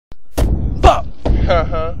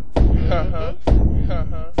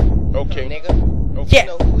Okay. Nigga. Yeah. You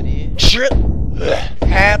know who it is. Drip.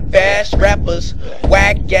 Half-ass rappers,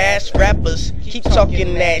 whack-ass rappers, keep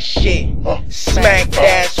talking that shit.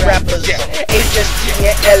 Smack-ass rappers, HST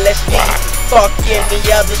and LSD, fuck any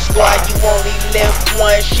other squad, you only live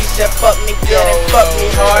once. She said fuck me good and fuck me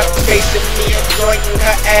hard, facing me a joint and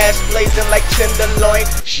her ass blazing like tenderloin.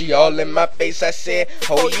 She all in my face, I said,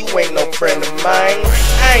 oh, you ain't no friend of mine.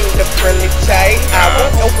 I ain't the friendly type, I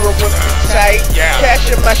won't over with you tight. Cash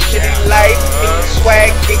in my shitty life, mean swag,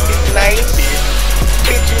 dick is nice.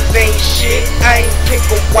 Bitches ain't shit, I ain't pick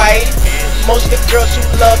a wife. Most of the girls who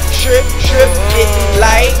love Trip getting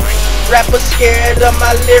light. Rappers scared of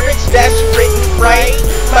my lyrics, that's written right.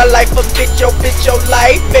 My life a bitch, your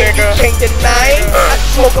life, and you can't deny. I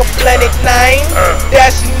smoke a Planet 9,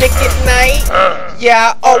 that's Nick at night.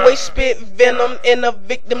 Yeah, I always spit venom in a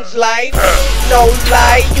victim's life. No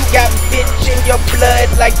lie, you got bitch in your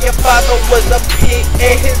blood like your father was a pig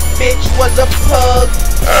and his bitch was a pug.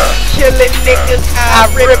 Killing niggas, I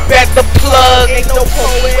rip at the plug. Ain't no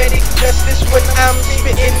poetic justice when I'm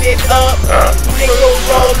spitting it up. Nigga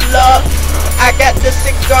roll up, I got the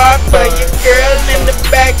cigar for your girl in the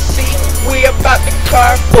backseat. We about the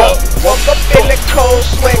car fuck. Woke up in the cold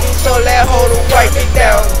sweating, so that hoe to wipe it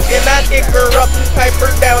down. Then I dig her up and pipe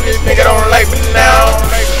her down. This nigga don't like me now.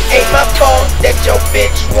 Ain't my fault that your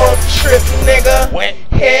bitch won't trip, nigga.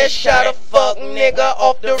 Headshot a fuck nigga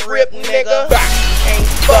off the rip, nigga. Can't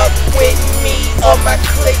fuck with me or my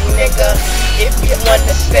clique, nigga. If you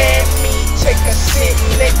understand me, take a sit,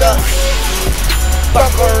 nigga.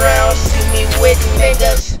 Fuck around, see me with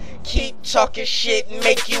niggas. Keep talking shit,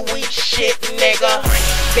 make you eat shit, nigga.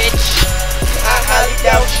 Bitch, I highly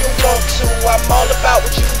doubt you want to. I'm all about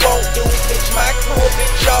what you won't do. Bitch, my crew,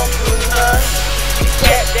 bitch, y'all crew, huh? You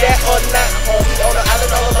catch that or not, homie? On the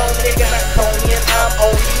island all alone, nigga, not Coney, and I'm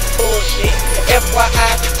on you bullshit.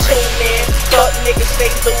 FYI, tune in, fuck niggas,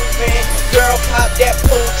 stay losing. Girl, pop that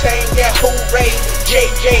Poontang, that hooray.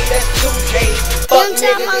 JJ, that's 2 J's. Fuck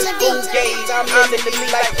niggas, it's 2 days. I'm in the league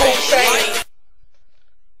like